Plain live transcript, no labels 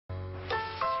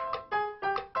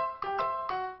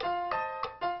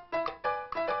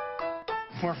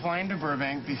We're flying to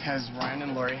Burbank because Ryan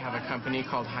and Lori have a company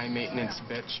called High Maintenance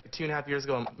Bitch. 2.5 years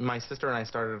ago, my sister and I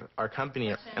started our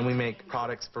company, and we make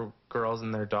products for girls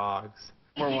and their dogs.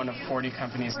 We're one of 40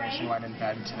 companies nationwide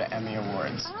invited to the Emmy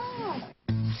Awards. Oh.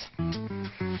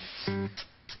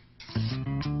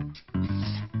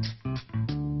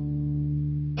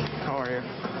 How are you?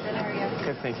 Good, how are you?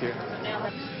 Good, thank you.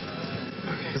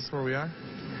 This is where we are?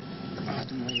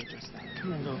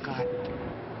 Come on, little guy.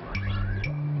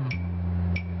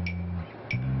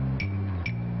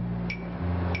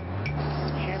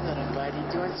 Hey, little buddy,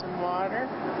 doing some water?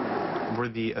 We're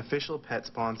the official pet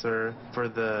sponsor for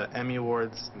the Emmy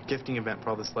Awards gifting event for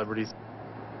all the celebrities.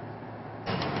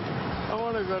 I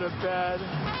want to go to bed.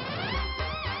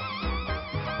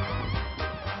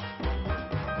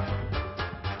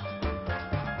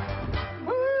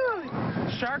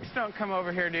 Woo! Sharks don't come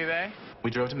over here, do they? We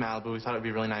drove to Malibu. We thought it would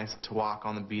be really nice to walk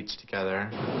on the beach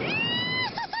together.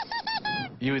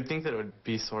 You would think that it would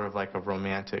be sort of like a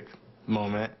romantic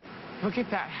moment. Look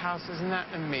at that house. Isn't that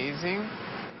amazing?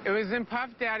 It was in Puff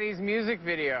Daddy's music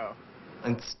video.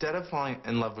 Instead of falling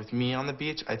in love with me on the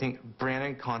beach, I think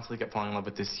Brandon constantly kept falling in love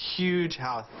with this huge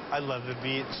house. I love the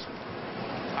beach.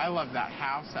 I love that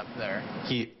house up there.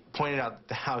 He pointed out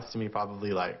the house to me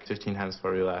probably like 15 times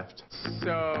before we left.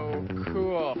 So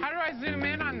cool. How do I zoom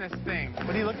in on this thing?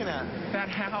 What are you looking at? That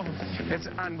house. It's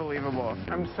unbelievable.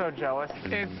 I'm so jealous.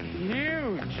 It's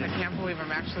huge. I can't believe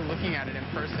I'm actually looking at it in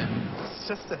person. It's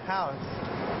just a house.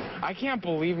 I can't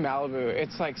believe Malibu.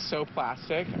 It's like so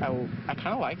plastic. I kind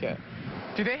of like it.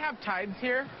 Do they have tides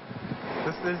here?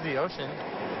 This is the ocean.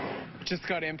 Just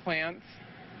got implants.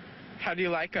 How do you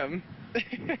like them?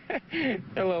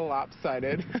 They're a little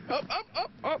lopsided.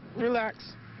 Oh,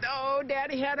 relax. Oh,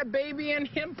 Daddy had a baby and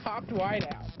him popped wide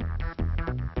out.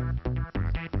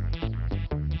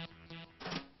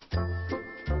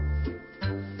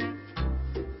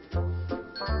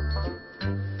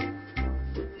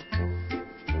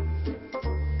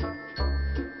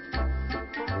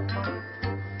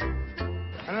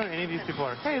 I don't know any of these people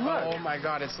are. Hey, look. Oh, my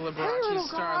God, it's Liberace's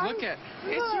star. Look at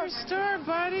it's your star,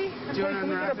 buddy. Do you want to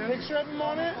unwrap Can we get a picture of him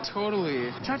on it?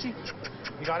 Totally. Chachi.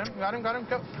 You got him? Got him?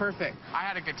 Go. Perfect. I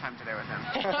had a good time today with him.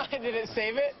 Did it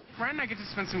save it? Ryan and I get to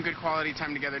spend some good quality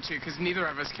time together, too, because neither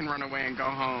of us can run away and go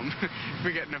home if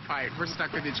we get in a fight. We're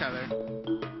stuck with each other.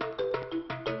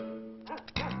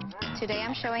 Today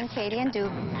I'm showing Katie and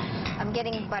Duke. I'm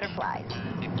getting butterflies.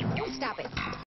 Stop it.